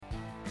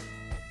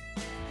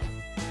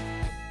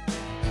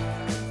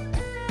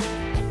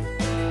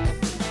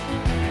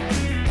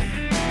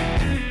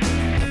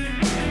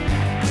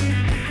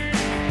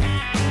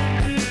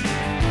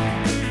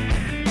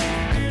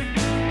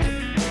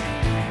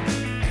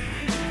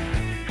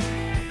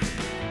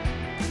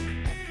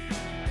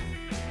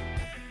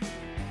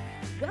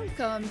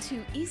Welcome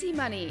to Easy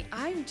Money.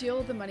 I'm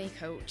Jill, the money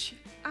coach.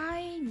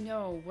 I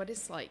know what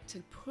it's like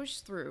to push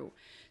through,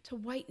 to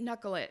white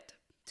knuckle it,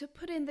 to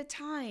put in the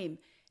time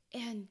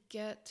and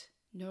get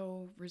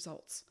no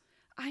results.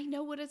 I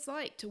know what it's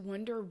like to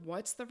wonder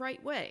what's the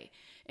right way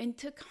and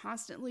to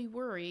constantly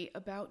worry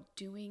about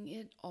doing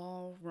it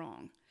all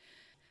wrong.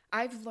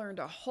 I've learned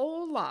a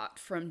whole lot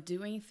from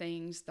doing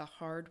things the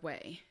hard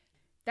way.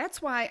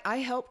 That's why I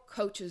help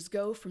coaches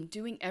go from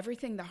doing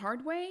everything the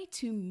hard way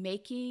to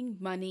making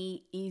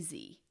money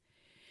easy.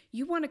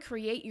 You want to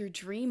create your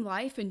dream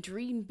life and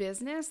dream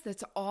business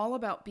that's all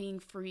about being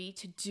free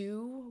to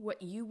do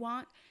what you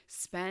want,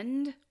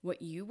 spend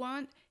what you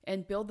want,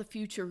 and build the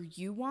future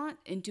you want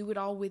and do it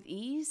all with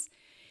ease?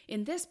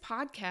 In this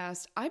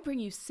podcast, I bring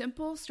you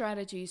simple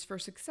strategies for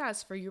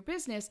success for your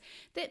business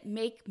that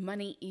make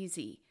money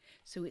easy.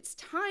 So it's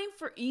time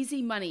for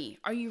Easy Money.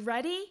 Are you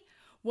ready?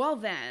 Well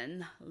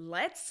then,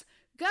 let's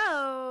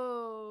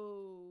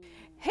go.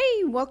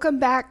 Hey, welcome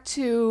back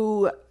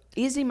to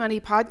Easy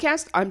Money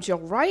Podcast. I'm Jill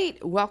Wright.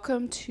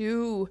 Welcome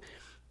to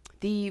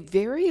the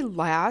very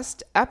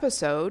last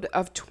episode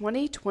of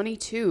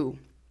 2022.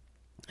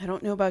 I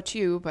don't know about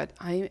you, but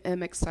I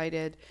am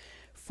excited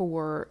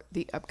for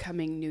the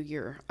upcoming new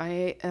year.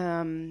 I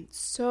am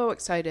so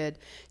excited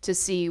to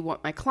see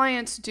what my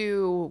clients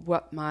do,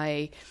 what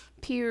my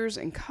peers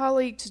and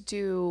colleagues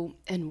do,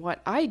 and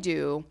what I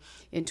do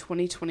in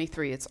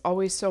 2023. It's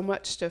always so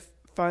much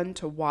fun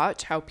to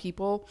watch how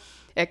people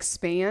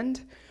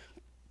expand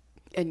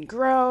and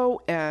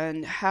grow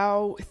and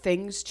how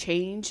things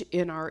change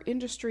in our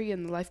industry,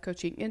 in the life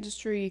coaching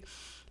industry,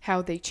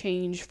 how they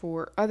change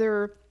for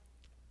other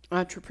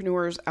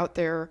entrepreneurs out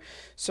there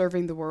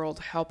serving the world,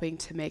 helping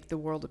to make the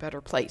world a better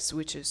place,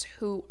 which is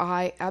who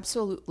I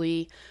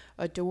absolutely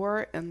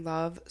adore and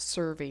love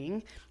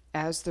serving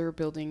as they're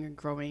building and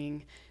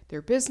growing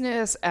their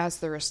business, as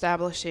they're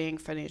establishing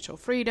financial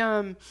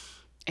freedom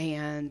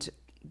and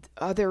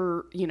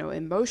other,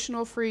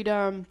 emotional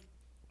freedom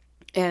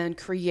and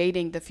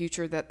creating the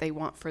future that they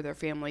want for their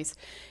families.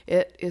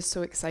 It is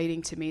so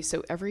exciting to me.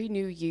 So every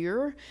new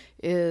year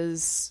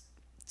is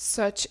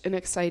such an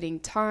exciting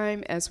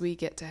time as we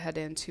get to head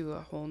into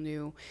a whole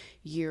new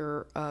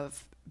year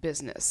of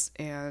business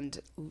and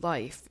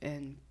life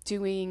and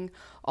doing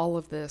all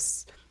of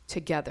this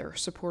together,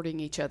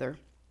 supporting each other.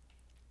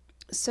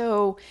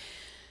 So,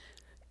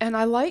 and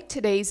I like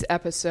today's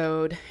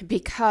episode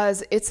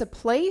because it's a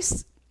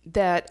place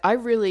that I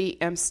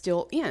really am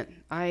still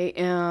in. I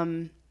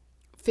am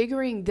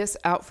figuring this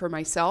out for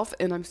myself,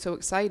 and I'm so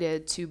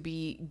excited to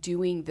be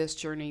doing this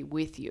journey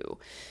with you.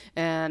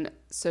 And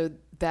so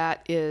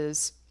that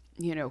is,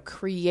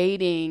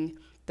 creating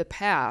the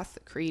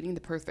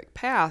perfect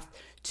path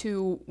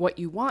to what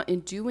you want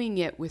and doing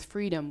it with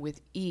freedom, with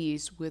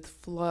ease, with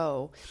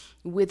flow,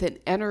 with an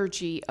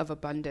energy of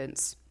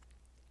abundance.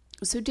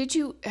 So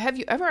have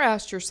you ever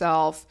asked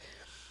yourself,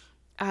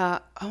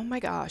 oh my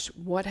gosh,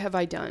 what have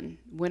I done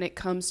when it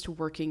comes to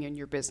working in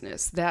your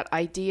business? That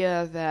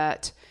idea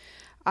that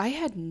I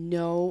had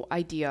no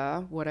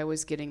idea what I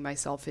was getting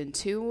myself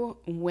into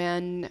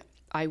when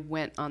I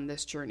went on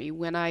this journey,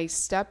 when I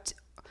stepped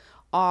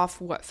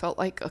off what felt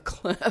like a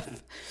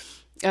cliff,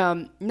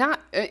 and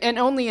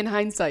only in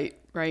hindsight,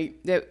 right?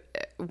 That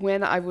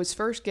when I was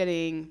first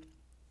getting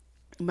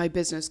my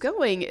business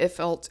going, it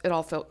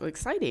all felt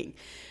exciting.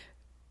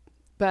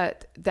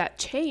 But that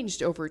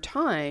changed over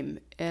time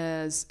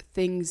as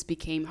things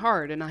became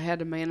hard, and I had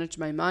to manage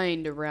my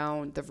mind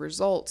around the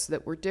results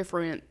that were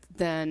different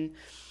than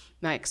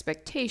my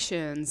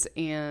expectations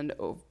and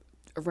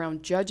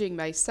around judging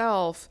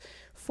myself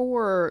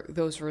for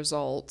those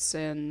results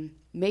and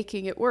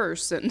making it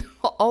worse and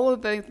all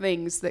of the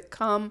things that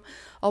come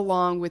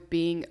along with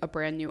being a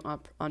brand new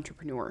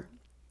entrepreneur.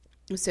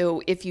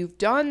 So if you've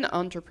done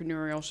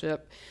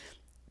entrepreneurship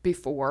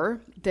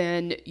before,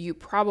 then you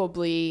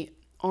probably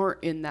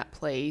aren't in that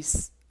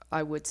place,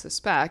 I would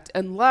suspect,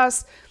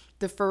 unless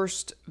the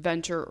first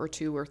venture or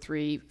two or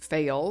three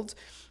failed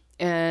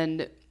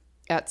and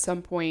at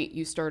some point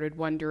you started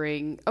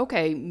wondering,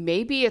 okay,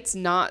 maybe it's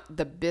not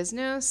the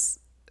business,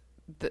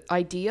 the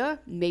idea,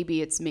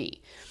 maybe it's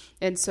me.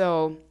 And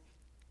so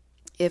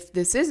if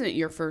this isn't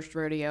your first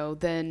rodeo,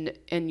 then,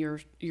 and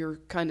you're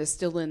kind of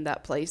still in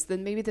that place,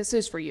 then maybe this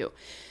is for you.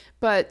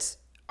 But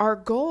our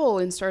goal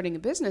in starting a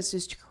business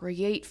is to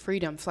create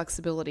freedom,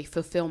 flexibility,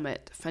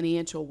 fulfillment,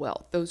 financial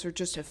wealth. Those are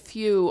just a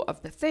few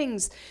of the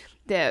things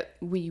that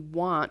we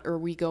want, or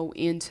we go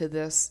into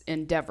this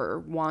endeavor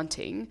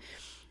wanting.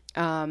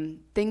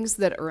 Things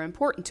that are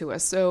important to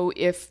us. So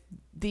if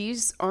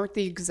these aren't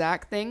the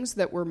exact things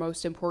that were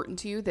most important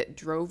to you, that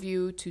drove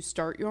you to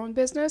start your own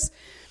business,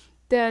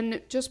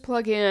 then just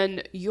plug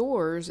in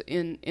yours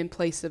in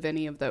place of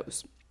any of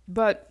those.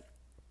 But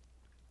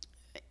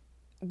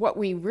what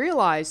we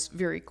realize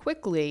very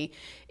quickly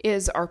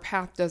is our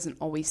path doesn't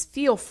always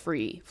feel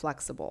free,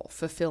 flexible,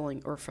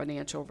 fulfilling, or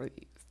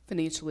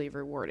financially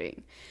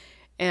rewarding.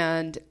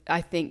 And I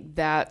think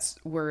that's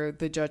where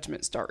the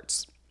judgment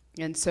starts.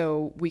 And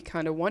so we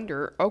kind of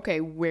wonder, okay,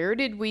 where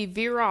did we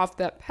veer off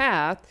that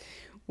path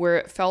where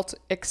it felt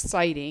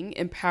exciting,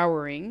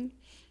 empowering,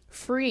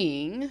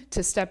 freeing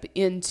to step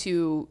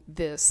into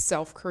this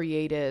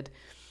self-created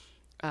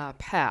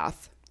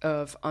path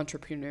of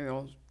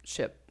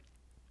entrepreneurship.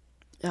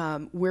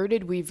 Where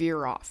did we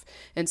veer off?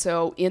 And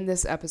so in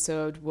this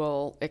episode,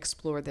 we'll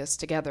explore this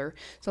together.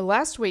 So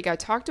last week, I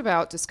talked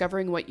about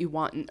discovering what you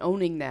want and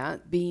owning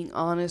that, being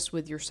honest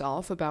with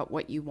yourself about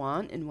what you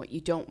want and what you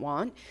don't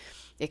want,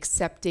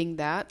 accepting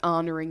that,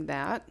 honoring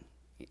that,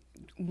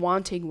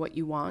 wanting what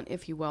you want,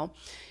 if you will,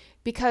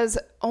 because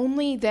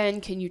only then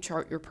can you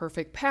chart your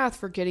perfect path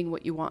for getting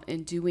what you want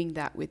and doing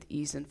that with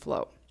ease and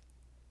flow.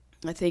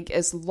 I think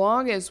as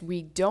long as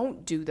we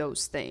don't do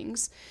those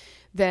things,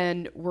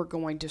 then we're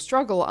going to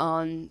struggle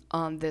on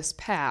this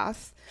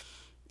path.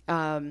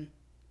 And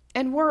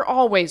we're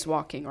always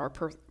walking our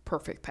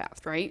perfect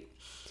path, right?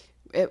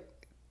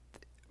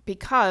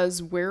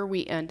 Because where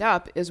we end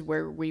up is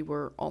where we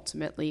were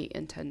ultimately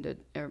intended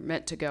or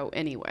meant to go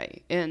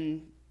anyway.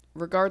 And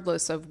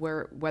regardless of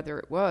whether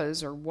it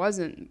was or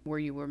wasn't where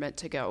you were meant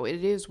to go,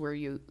 it is where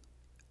you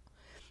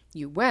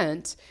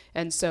went.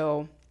 And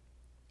so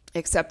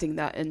accepting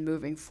that and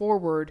moving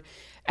forward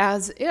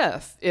as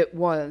if it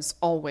was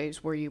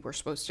always where you were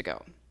supposed to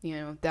go.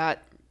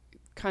 That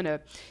kind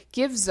of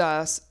gives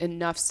us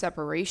enough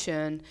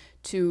separation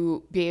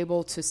to be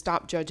able to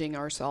stop judging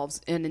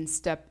ourselves and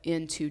step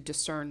into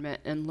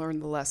discernment and learn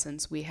the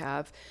lessons we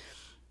have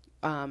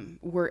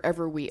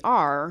wherever we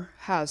are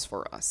has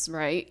for us,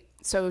 right?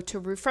 So to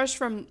refresh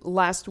from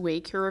last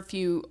week, here are a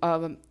few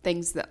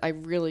things that I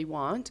really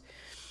want.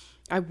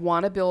 I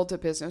want to build a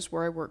business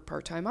where I work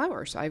part-time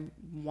hours. I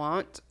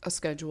want a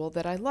schedule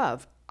that I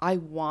love. I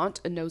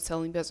want a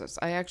no-selling business.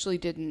 I actually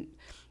didn't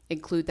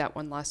include that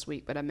one last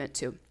week, but I meant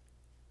to.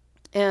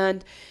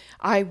 And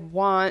I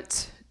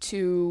want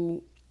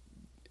to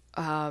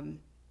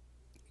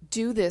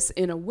do this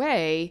in a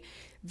way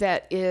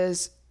that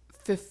is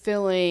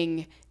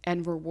fulfilling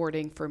and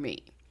rewarding for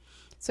me.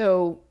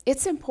 So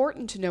it's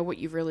important to know what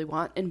you really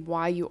want and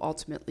why you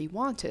ultimately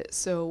want it.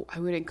 So I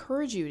would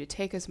encourage you to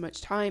take as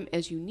much time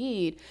as you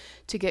need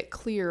to get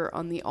clear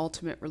on the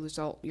ultimate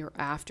result you're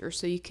after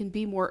so you can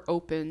be more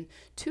open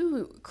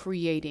to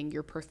creating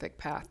your perfect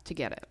path to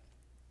get it.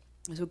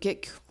 So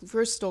get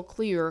crystal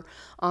clear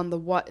on the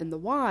what and the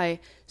why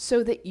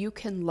so that you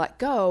can let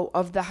go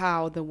of the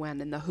how, the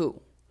when, and the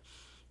who.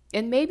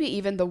 And maybe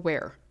even the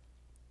where.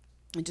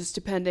 Just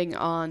depending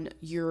on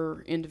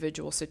your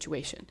individual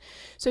situation.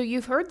 So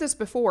you've heard this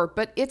before,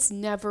 but it's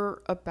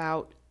never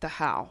about the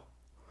how.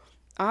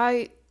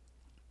 I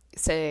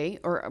say,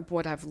 or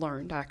what I've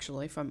learned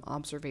actually from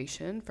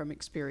observation, from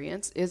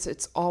experience, is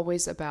it's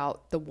always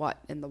about the what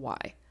and the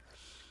why.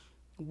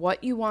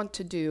 What you want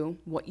to do,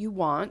 what you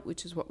want,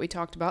 which is what we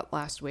talked about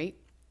last week,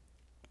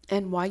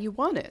 and why you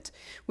want it,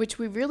 which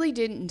we really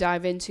didn't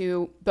dive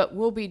into, but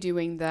we'll be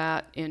doing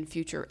that in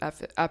future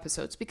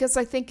episodes because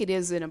I think it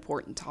is an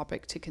important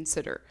topic to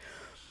consider.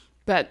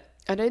 But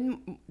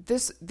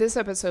this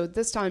episode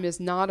this time is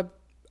not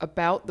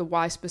about the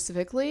why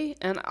specifically,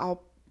 and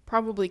I'll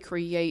probably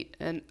create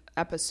an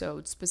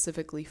episode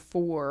specifically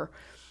for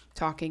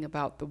talking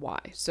about the why.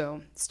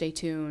 So stay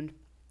tuned.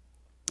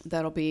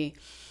 That'll be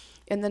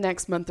in the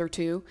next month or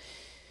two.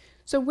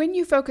 So when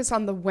you focus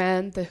on the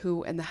when, the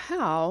who, and the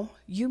how,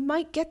 you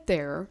might get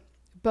there,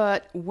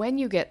 but when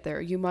you get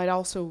there, you might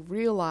also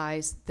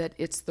realize that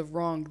it's the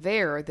wrong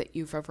there that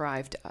you've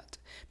arrived at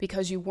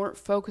because you weren't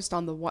focused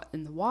on the what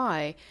and the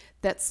why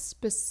that's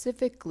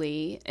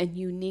specifically and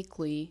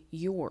uniquely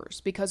yours.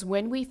 Because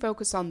when we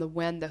focus on the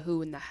when, the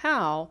who, and the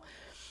how,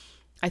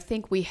 I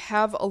think we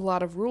have a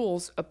lot of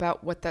rules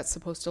about what that's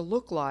supposed to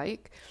look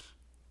like.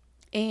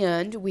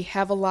 And we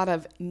have a lot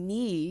of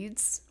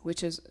needs,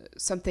 which is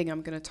something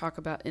I'm going to talk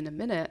about in a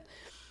minute.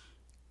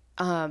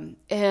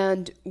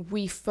 And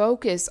we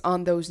focus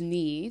on those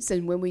needs.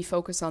 And when we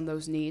focus on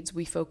those needs,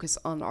 we focus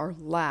on our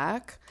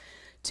lack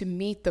to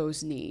meet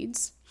those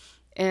needs.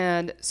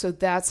 And so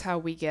that's how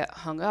we get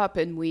hung up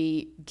and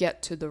we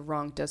get to the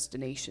wrong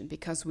destination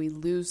because we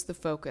lose the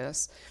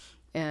focus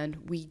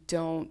and we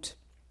don't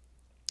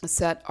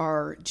set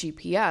our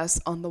GPS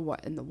on the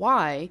what and the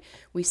why.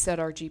 We set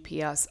our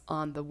GPS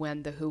on the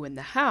when, the who, and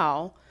the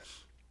how.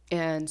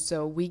 And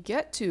so we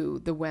get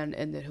to the when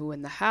and the who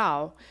and the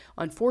how.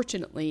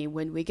 Unfortunately,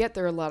 when we get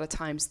there, a lot of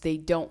times they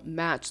don't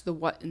match the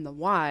what and the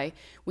why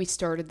we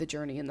started the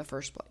journey in the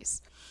first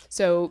place.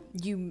 So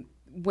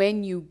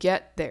when you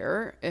get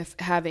there, if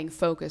having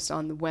focused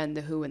on the when,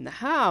 the who, and the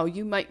how,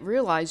 you might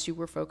realize you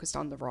were focused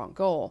on the wrong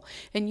goal.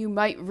 And you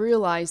might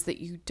realize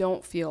that you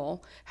don't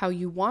feel how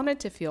you wanted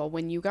to feel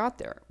when you got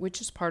there,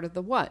 which is part of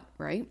the what,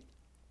 right?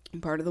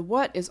 And part of the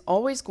what is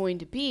always going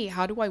to be,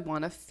 how do I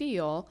want to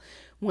feel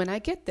when I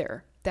get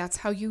there? That's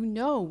how you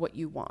know what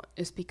you want,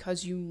 is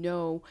because you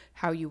know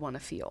how you want to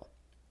feel.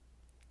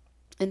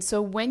 And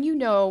so when you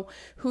know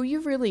who you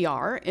really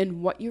are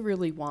and what you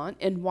really want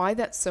and why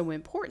that's so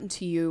important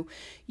to you,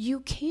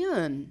 you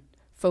can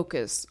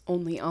focus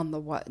only on the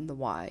what and the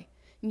why.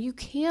 You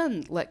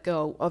can let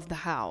go of the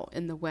how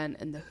and the when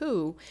and the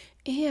who,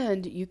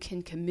 and you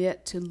can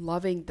commit to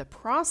loving the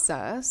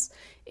process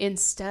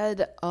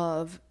instead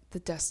of the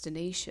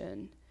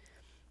destination.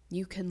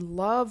 You can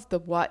love the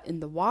what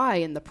and the why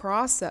in the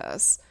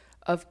process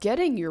of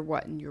getting your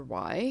what and your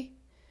why,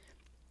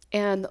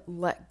 and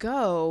let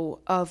go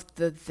of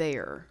the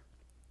there,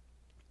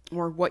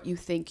 or what you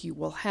think you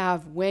will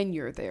have when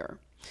you're there.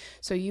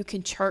 So you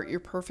can chart your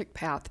perfect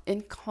path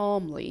and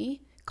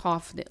calmly,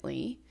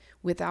 confidently,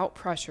 without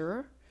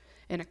pressure,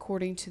 and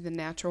according to the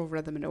natural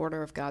rhythm and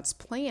order of God's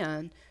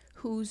plan,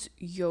 whose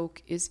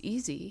yoke is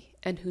easy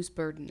and whose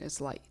burden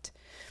is light.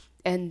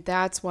 And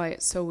that's why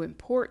it's so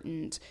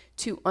important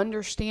to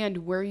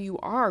understand where you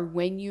are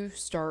when you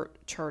start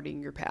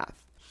charting your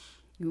path.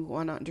 You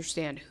want to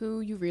understand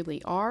who you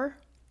really are,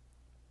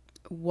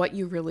 what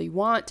you really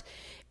want,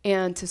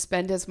 and to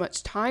spend as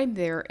much time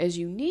there as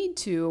you need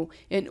to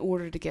in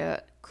order to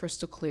get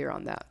crystal clear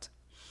on that.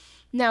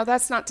 Now,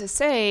 that's not to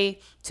say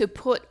to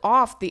put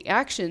off the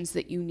actions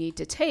that you need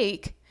to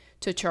take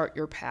to chart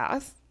your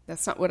path.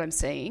 That's not what I'm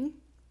saying.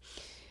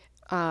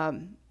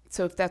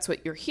 So if that's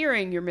what you're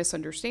hearing, you're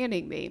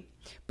misunderstanding me.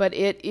 But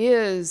it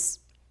is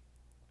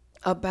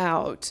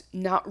about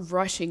not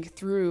rushing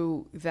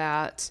through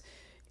that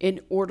in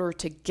order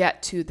to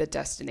get to the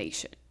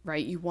destination,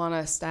 right? You want to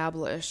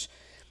establish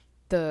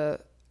the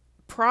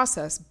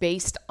process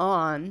based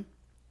on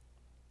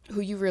who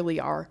you really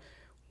are,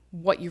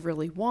 what you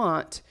really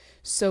want,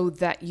 so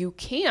that you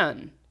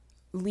can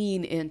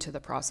lean into the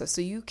process,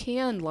 so you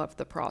can love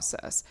the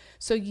process,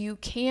 so you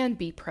can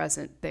be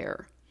present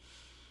there.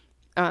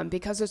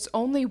 Because it's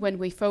only when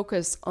we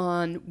focus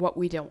on what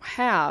we don't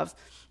have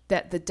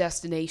that the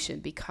destination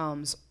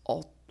becomes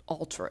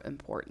ultra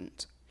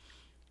important,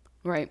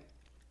 right?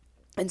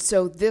 And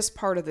so this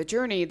part of the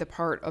journey, the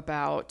part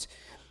about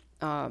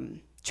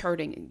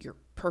charting your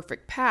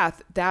perfect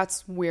path,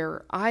 that's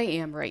where I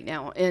am right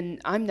now.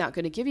 And I'm not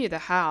going to give you the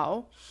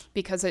how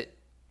because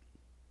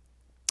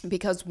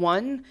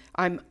one,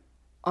 I'm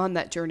on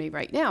that journey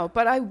right now,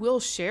 but I will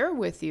share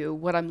with you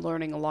what I'm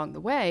learning along the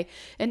way.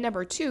 And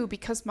number two,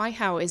 because my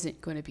how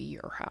isn't going to be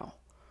your how,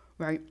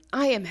 right?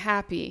 I am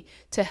happy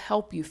to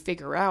help you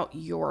figure out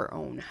your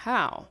own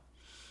how.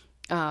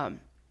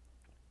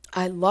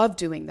 I love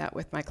doing that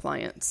with my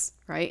clients,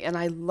 right? And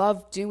I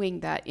love doing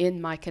that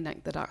in my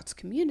Connect the Dots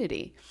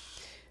community.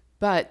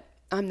 But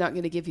I'm not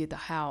going to give you the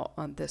how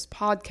on this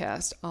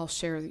podcast. I'll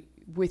share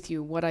with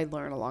you what I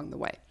learn along the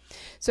way.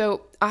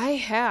 So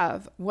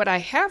what I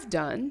have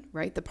done,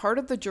 right? The part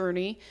of the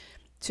journey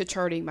to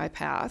charting my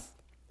path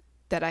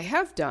that I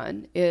have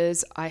done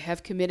is I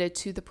have committed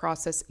to the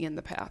process and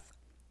the path.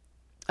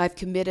 I've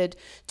committed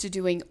to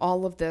doing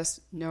all of this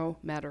no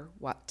matter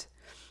what.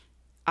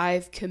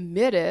 I've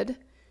committed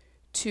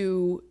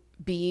to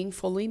being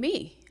fully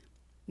me.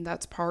 And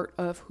that's part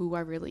of who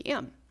I really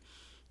am,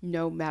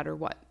 no matter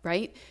what,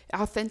 right?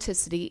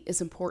 Authenticity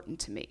is important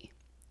to me.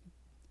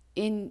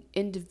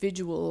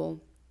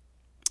 Who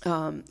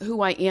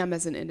I am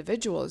as an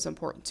individual is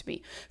important to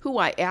me. Who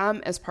I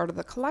am as part of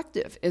the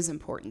collective is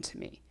important to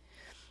me.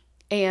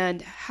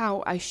 And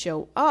how I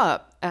show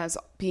up as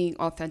being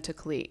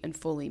authentically and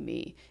fully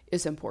me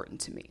is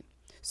important to me.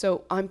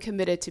 So I'm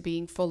committed to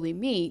being fully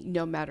me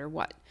no matter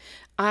what.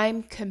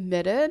 I'm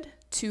committed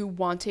to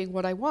wanting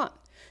what I want,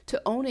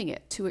 to owning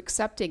it, to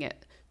accepting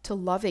it, to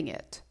loving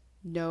it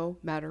no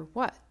matter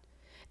what.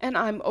 And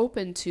I'm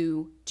open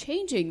to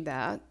changing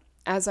that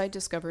as I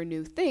discover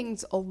new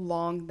things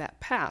along that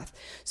path.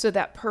 So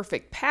that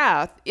perfect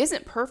path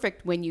isn't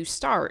perfect when you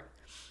start.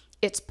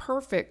 It's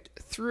perfect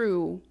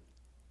through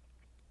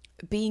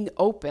being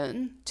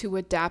open to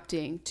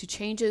adapting to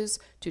changes,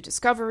 to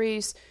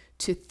discoveries,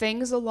 to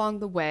things along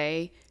the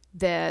way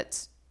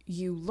that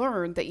you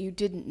learn that you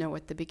didn't know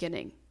at the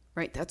beginning,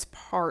 right? That's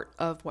part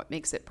of what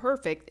makes it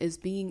perfect, is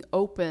being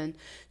open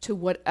to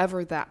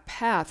whatever that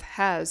path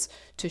has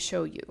to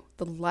show you,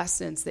 the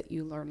lessons that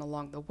you learn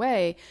along the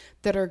way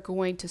that are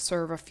going to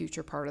serve a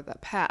future part of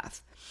that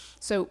path.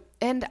 So,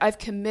 and I've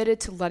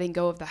committed to letting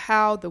go of the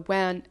how, the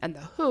when, and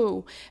the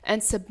who,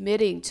 and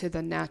submitting to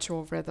the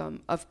natural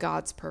rhythm of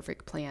God's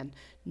perfect plan,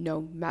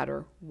 no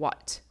matter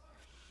what.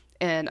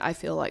 And I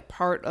feel like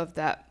part of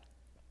that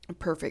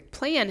perfect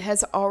plan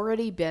has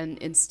already been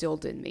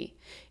instilled in me,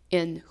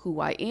 in who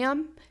I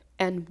am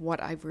and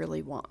what I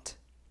really want.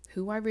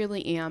 Who I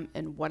really am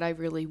and what I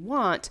really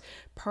want,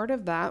 part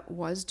of that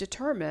was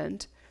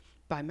determined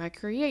by my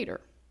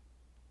Creator,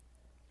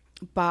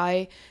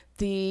 by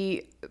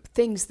the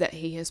things that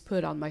He has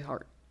put on my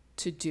heart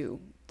to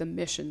do, the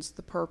missions,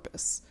 the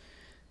purpose,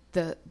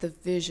 the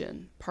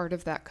vision. Part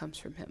of that comes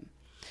from Him.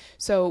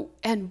 So,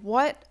 and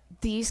what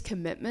these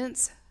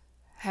commitments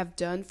have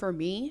done for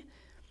me,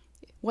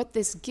 what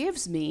this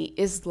gives me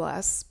is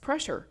less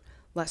pressure,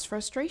 less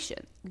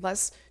frustration,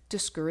 less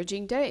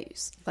discouraging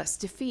days, less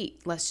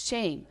defeat, less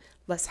shame,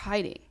 less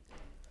hiding.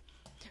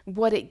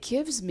 What it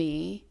gives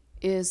me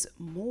is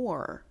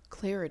more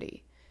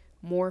clarity,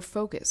 more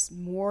focus,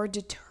 more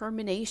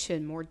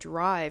determination, more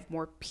drive,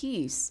 more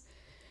peace.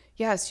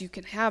 Yes, you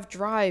can have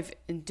drive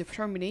and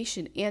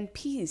determination and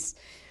peace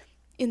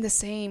in the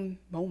same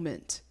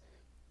moment.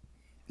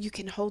 You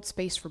can hold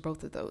space for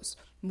both of those.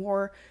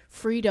 More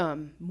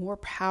freedom, more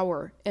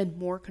power, and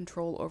more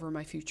control over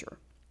my future.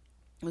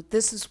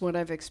 This is what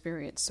I've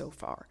experienced so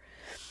far.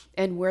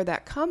 And where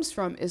that comes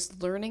from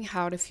is learning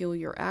how to fuel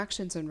your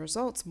actions and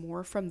results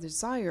more from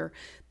desire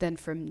than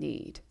from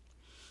need.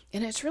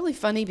 And it's really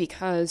funny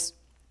because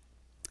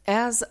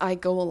as I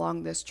go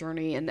along this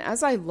journey and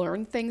as I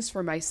learn things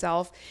for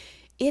myself,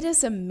 it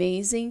is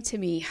amazing to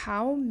me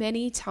how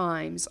many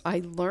times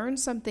I learn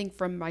something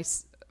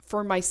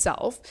for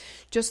myself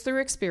just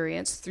through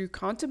experience, through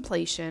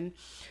contemplation,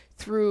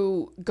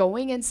 through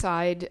going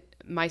inside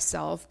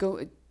myself,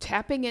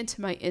 tapping into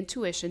my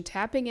intuition,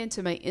 tapping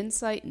into my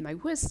insight and my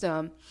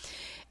wisdom.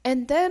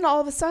 And then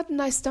all of a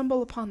sudden I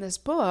stumble upon this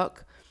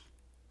book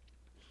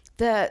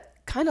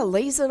that kind of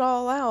lays it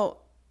all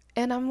out.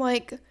 And I'm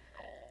like,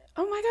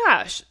 oh my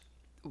gosh,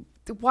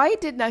 why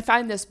didn't I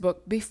find this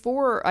book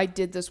before I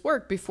did this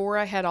work, before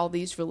I had all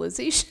these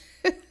realizations?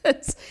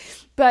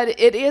 But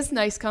it is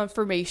nice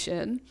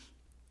confirmation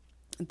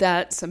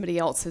that somebody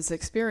else has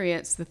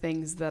experienced the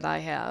things that I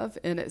have.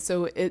 And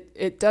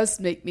it does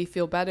make me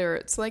feel better.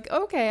 It's like,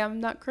 okay,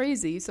 I'm not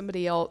crazy.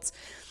 Somebody else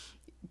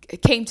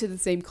came to the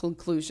same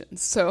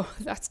conclusions. So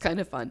that's kind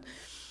of fun.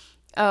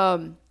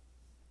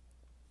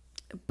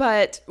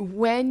 But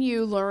when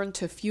you learn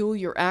to fuel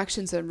your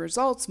actions and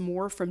results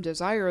more from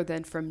desire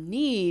than from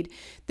need,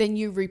 then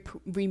you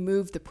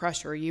remove the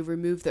pressure, you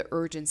remove the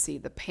urgency,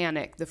 the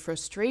panic, the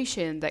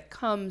frustration that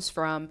comes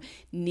from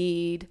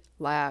need,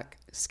 lack,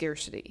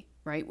 scarcity,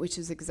 right? Which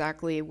is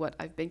exactly what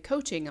I've been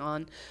coaching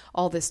on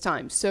all this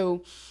time.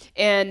 So,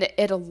 and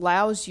it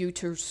allows you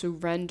to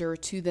surrender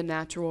to the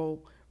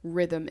natural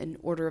rhythm and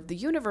order of the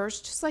universe,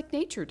 just like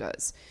nature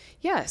does.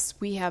 Yes,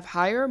 we have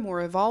higher,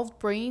 more evolved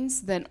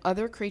brains than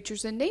other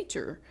creatures in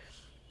nature.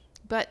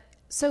 But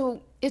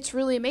so it's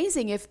really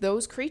amazing if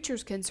those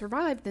creatures can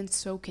survive, then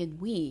so can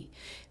we.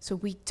 So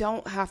we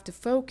don't have to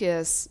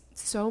focus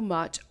so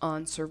much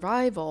on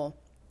survival.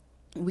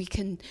 We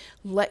can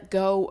let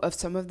go of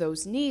some of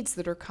those needs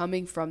that are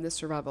coming from the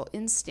survival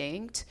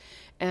instinct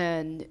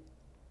and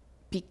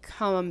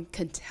become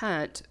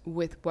content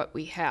with what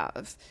we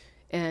have.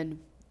 And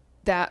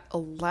that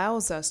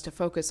allows us to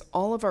focus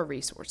all of our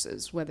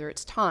resources, whether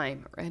it's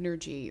time or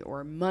energy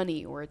or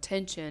money or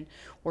attention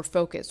or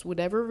focus,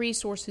 whatever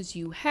resources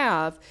you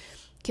have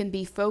can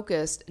be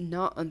focused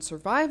not on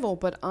survival,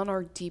 but on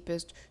our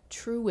deepest,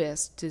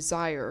 truest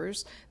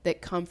desires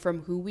that come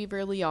from who we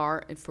really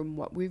are and from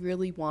what we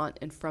really want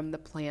and from the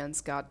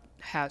plans God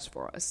has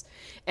for us.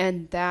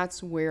 And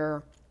that's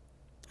where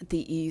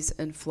the ease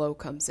and flow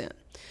comes in.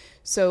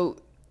 So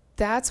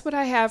that's what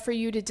I have for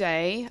you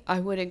today. I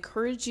would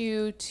encourage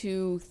you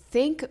to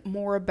think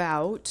more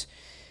about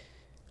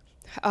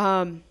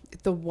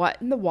the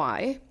what and the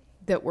why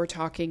that we're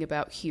talking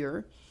about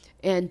here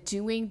and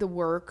doing the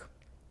work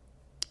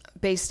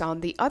based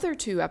on the other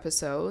two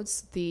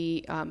episodes,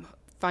 the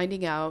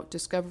finding out,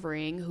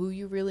 discovering who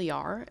you really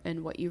are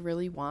and what you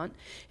really want,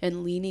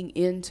 and leaning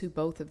into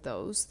both of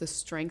those, the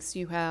strengths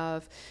you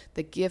have,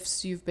 the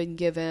gifts you've been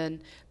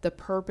given, the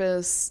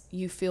purpose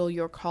you feel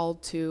you're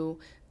called to,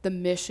 the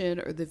mission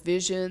or the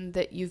vision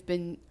that you've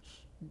been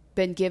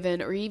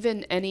given, or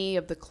even any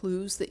of the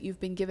clues that you've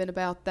been given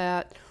about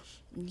that.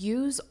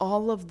 Use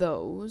all of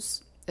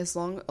those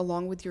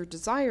along with your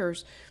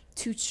desires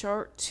to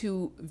start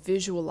to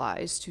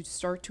visualize, to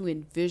start to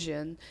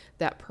envision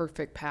that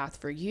perfect path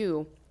for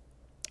you.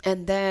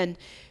 And then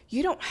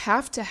you don't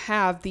have to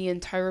have the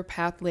entire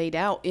path laid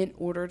out in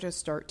order to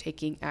start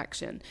taking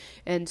action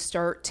and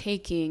start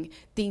taking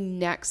the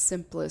next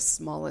simplest,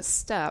 smallest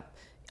step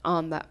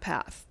on that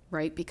path.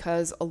 Right?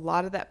 Because a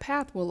lot of that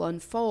path will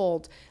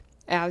unfold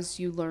as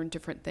you learn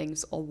different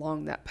things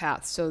along that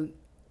path. So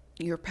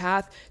your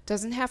path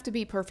doesn't have to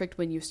be perfect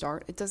when you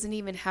start. It doesn't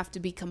even have to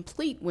be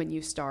complete when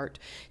you start.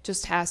 It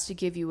just has to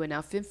give you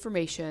enough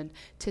information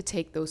to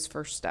take those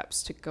first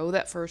steps, to go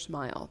that first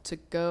mile, to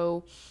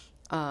go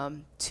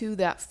to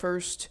that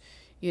first,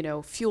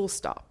 fuel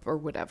stop or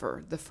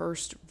whatever, the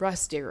first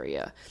rest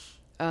area.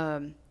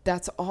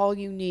 That's all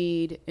you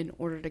need in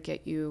order to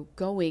get you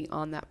going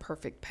on that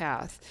perfect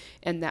path.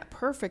 And that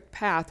perfect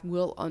path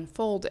will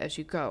unfold as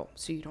you go.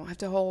 So you don't have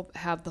to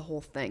have the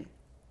whole thing.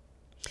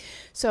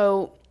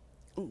 So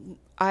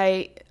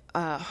I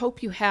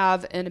hope you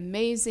have an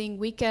amazing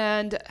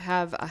weekend.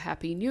 Have a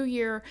happy new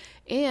year.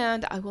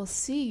 And I will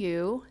see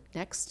you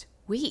next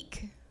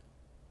week.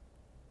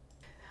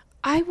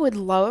 I would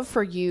love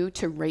for you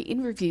to rate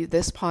and review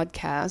this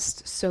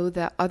podcast so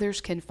that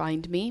others can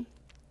find me,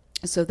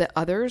 so that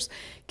others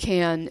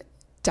can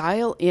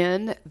dial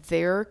in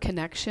their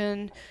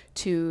connection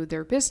to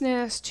their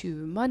business, to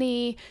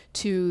money,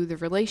 to the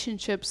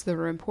relationships that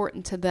are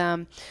important to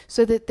them,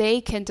 so that they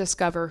can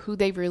discover who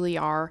they really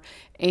are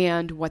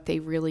and what they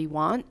really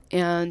want,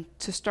 and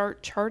to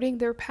start charting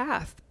their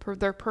path,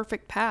 their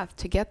perfect path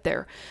to get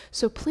there.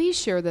 So please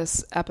share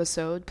this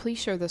episode, please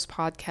share this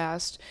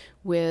podcast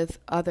with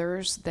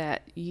others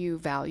that you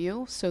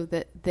value so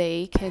that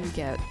they can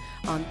get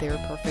on their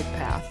perfect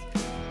path.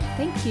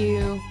 Thank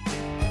you.